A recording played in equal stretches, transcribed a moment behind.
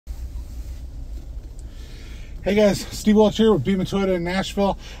Hey guys, Steve Welch here with Beaman Toyota in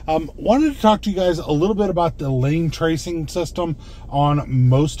Nashville. Wanted to talk to you guys a little bit about the lane tracing system on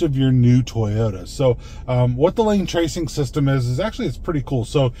most of your new Toyotas. So what the lane tracing system is actually, it's pretty cool.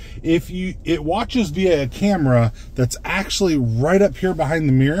 So it watches via a camera that's actually right up here behind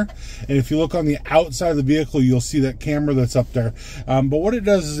the mirror. And if you look on the outside of the vehicle, you'll see that camera that's up there. But what it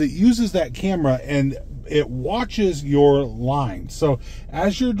does is it uses that camera and it watches your line. So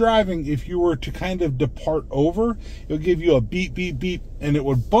as you're driving, if you were to kind of depart over, it'll give you a beep, beep, beep, and it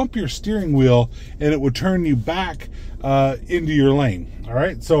would bump your steering wheel and it would turn you back into your lane. All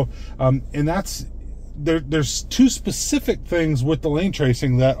right. So, and that's, there's two specific things with the lane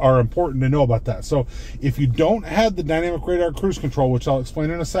tracing that are important to know about that. So if you don't have the dynamic radar cruise control, which I'll explain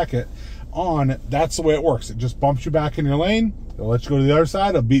in a second, on, that's the way it works. It just bumps you back in your lane. It'll let you go to the other side.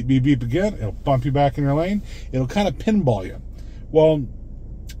 It'll beep, beep, beep again. It'll bump you back in your lane. It'll kind of pinball you. Well,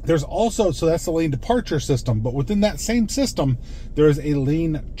 there's also, so that's the lane departure system, but within that same system, there is a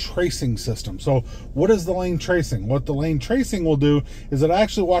lane tracing system. So what is the lane tracing? What the lane tracing will do is it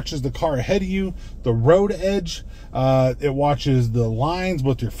actually watches the car ahead of you, the road edge, it watches the lines,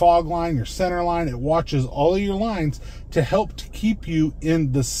 both your fog line, your center line. It watches all of your lines to help to keep you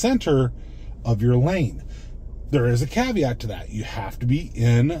in the center of your lane. There is a caveat to that. You have to be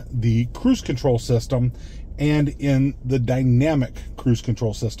in the cruise control system and in the dynamic cruise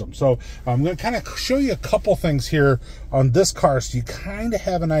control system. So I'm going to kind of show you a couple things here on this car so you kind of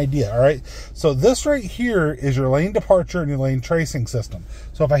have an idea. All right. So this right here is your lane departure and your lane tracing system.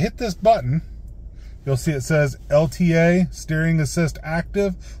 So if I hit this button, you'll see it says LTA, steering assist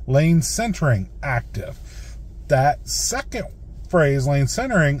active, lane centering active. That second phrase, lane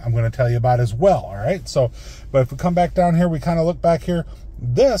centering, I'm going to tell you about as well. All right. So, but if we come back down here, we kind of look back here.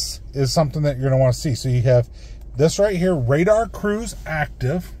 This is something that you're going to want to see. So you have this right here, radar cruise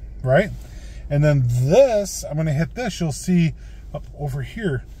active, right? And then this, I'm going to hit this. You'll see up over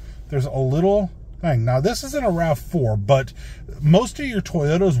here, there's a little thing. Now this isn't a RAV4, but most of your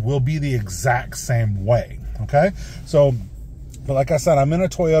Toyotas will be the exact same way. Okay. So, but like I said, I'm in a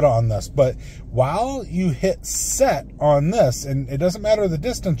Toyota on this, but while you hit set on this, and it doesn't matter the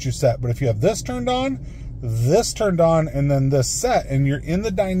distance you set, but if you have this turned on, and then this set, and you're in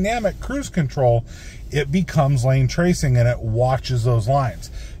the dynamic cruise control, it becomes lane tracing and it watches those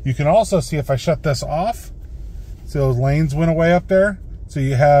lines. You can also see if I shut this off, see those lanes went away up there. So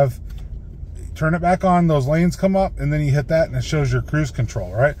you have, turn it back on, those lanes come up, and then you hit that and it shows your cruise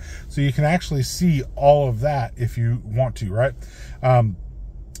control, right? So you can actually see all of that if you want to, right?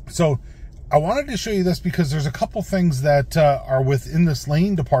 So I wanted to show you this because there's a couple things that are within this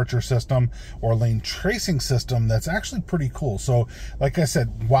lane departure system or lane tracing system that's actually pretty cool. So like I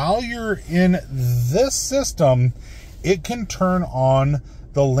said, while you're in this system, it can turn on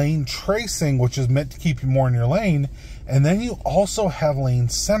the lane tracing, which is meant to keep you more in your lane. And then you also have lane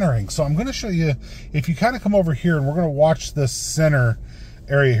centering. So I'm going to show you, if you kind of come over here, and we're going to watch this center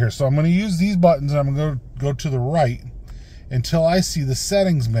area here. So I'm going to use these buttons and I'm going to go to the right until I see the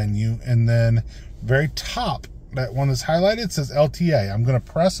settings menu, and then very top, that one that's highlighted says LTA. I'm going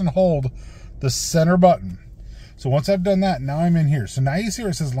to press and hold the center button. So once I've done that, now I'm in here. So now you see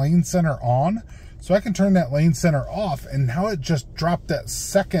where it says lane center on. So I can turn that lane center off, and now it just dropped that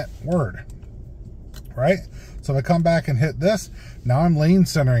second word, right? So if I come back and hit this, now I'm lane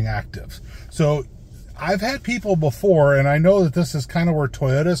centering active. So I've had people before, and I know that this is kind of where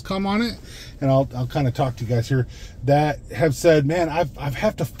Toyotas come on it, and I'll kind of talk to you guys here, that have said, man, I've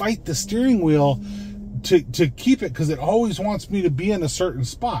have to fight the steering wheel to keep it because it always wants me to be in a certain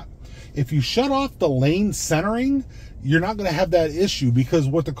spot. If you shut off the lane centering, you're not going to have that issue, because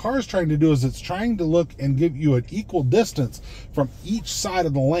what the car is trying to do is it's trying to look and give you an equal distance from each side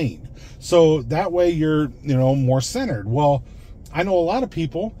of the lane. So that way you're, you know, more centered. Well, I know a lot of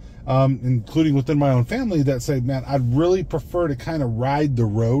people, including within my own family, that say, man, I'd really prefer to kind of ride the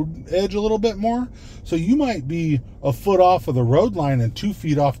road edge a little bit more. So you might be a foot off of the road line and 2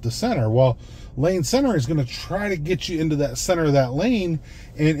 feet off the center. Well, lane center is going to try to get you into that center of that lane.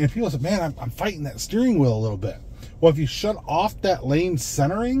 And people say, man, I'm fighting that steering wheel a little bit. Well, if you shut off that lane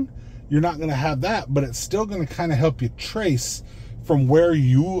centering, you're not going to have that, but it's still going to kind of help you trace from where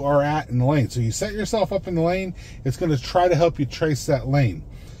you are at in the lane. So you set yourself up in the lane, it's going to try to help you trace that lane.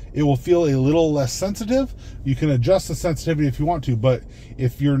 It will feel a little less sensitive. You can adjust the sensitivity if you want to, but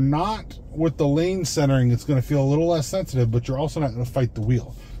if you're not with the lane centering, it's going to feel a little less sensitive, but you're also not going to fight the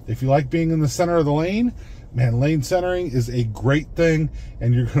wheel. If you like being in the center of the lane, man, lane centering is a great thing,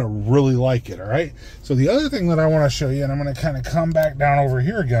 and you're going to really like it, all right? So the other thing that I want to show you, and I'm going to kind of come back down over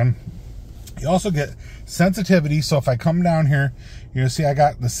here again, You also get sensitivity. So if I come down here, you'll see I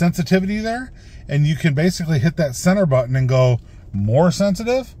got the sensitivity there, and you can basically hit that center button and go more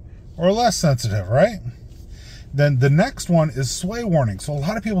sensitive or less sensitive, right? Then the next one is sway warning. So a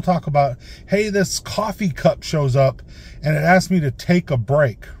lot of people talk about, hey, this coffee cup shows up and it asks me to take a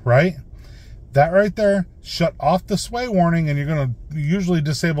break, right? That right there, shut off the sway warning, and you're going to usually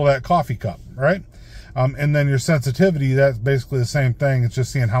disable that coffee cup, right? And then your sensitivity, that's basically the same thing. It's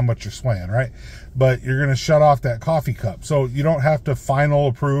just seeing how much you're swaying, right? But you're going to shut off that coffee cup. So you don't have to final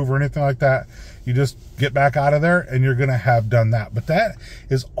approve or anything like that. You just get back out of there and you're going to have done that. But that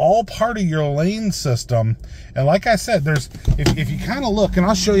is all part of your lane system. And like I said, there's, if you kind of look, and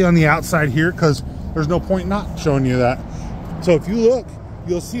I'll show you on the outside here because there's no point not showing you that. So if you look,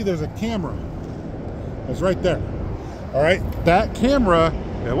 you'll see there's a camera. It's right there. All right. That camera,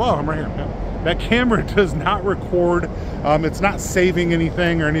 yeah, well, I'm right here. Yeah. That camera does not record. It's not saving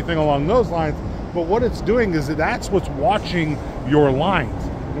anything or anything along those lines. But what it's doing is that's what's watching your lines.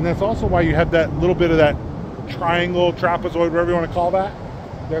 And that's also why you have that little bit of that triangle, trapezoid, whatever you want to call that.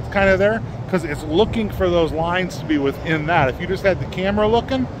 That's kind of there because it's looking for those lines to be within that. If you just had the camera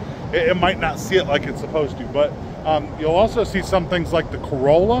looking, it might not see it like it's supposed to. But you'll also see some things like the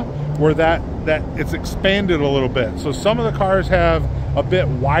Corolla where that it's expanded a little bit. So some of the cars have a bit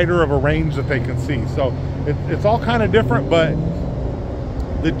wider of a range that they can see. So it's all kind of different, but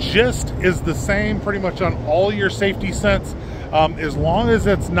the gist is the same pretty much on all your safety sense, as long as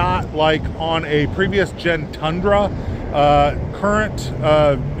it's not like on a previous gen Tundra, current,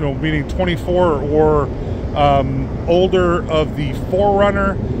 you know, meaning 24 or older of the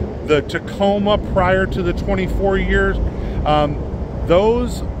 4Runner, the Tacoma prior to the 24 years.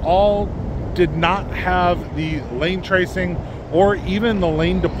 Those all did not have the lane tracing or even the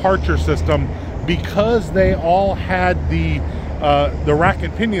lane departure system because they all had the rack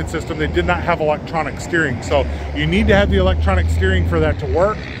and pinion system. They did not have electronic steering. So you need to have the electronic steering for that to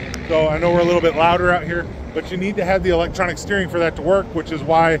work. So I know we're a little bit louder out here, but you need to have the electronic steering for that to work, which is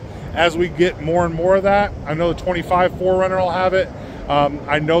why as we get more and more of that, I know the 25 4Runner will have it.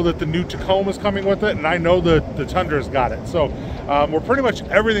 I know that the new Tacoma is coming with it, and I know the Tundra's got it. So we're pretty much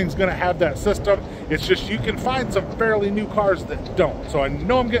everything's going to have that system. It's just you can find some fairly new cars that don't. So I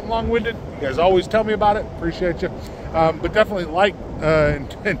know I'm getting long-winded. You guys always tell me about it. Appreciate you. But definitely like and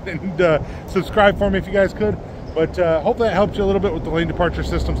subscribe for me if you guys could. But hopefully that helped you a little bit with the lane departure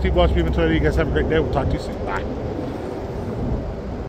system. Steve Walsh, Beaman Toyota. You guys have a great day. We'll talk to you soon. Bye.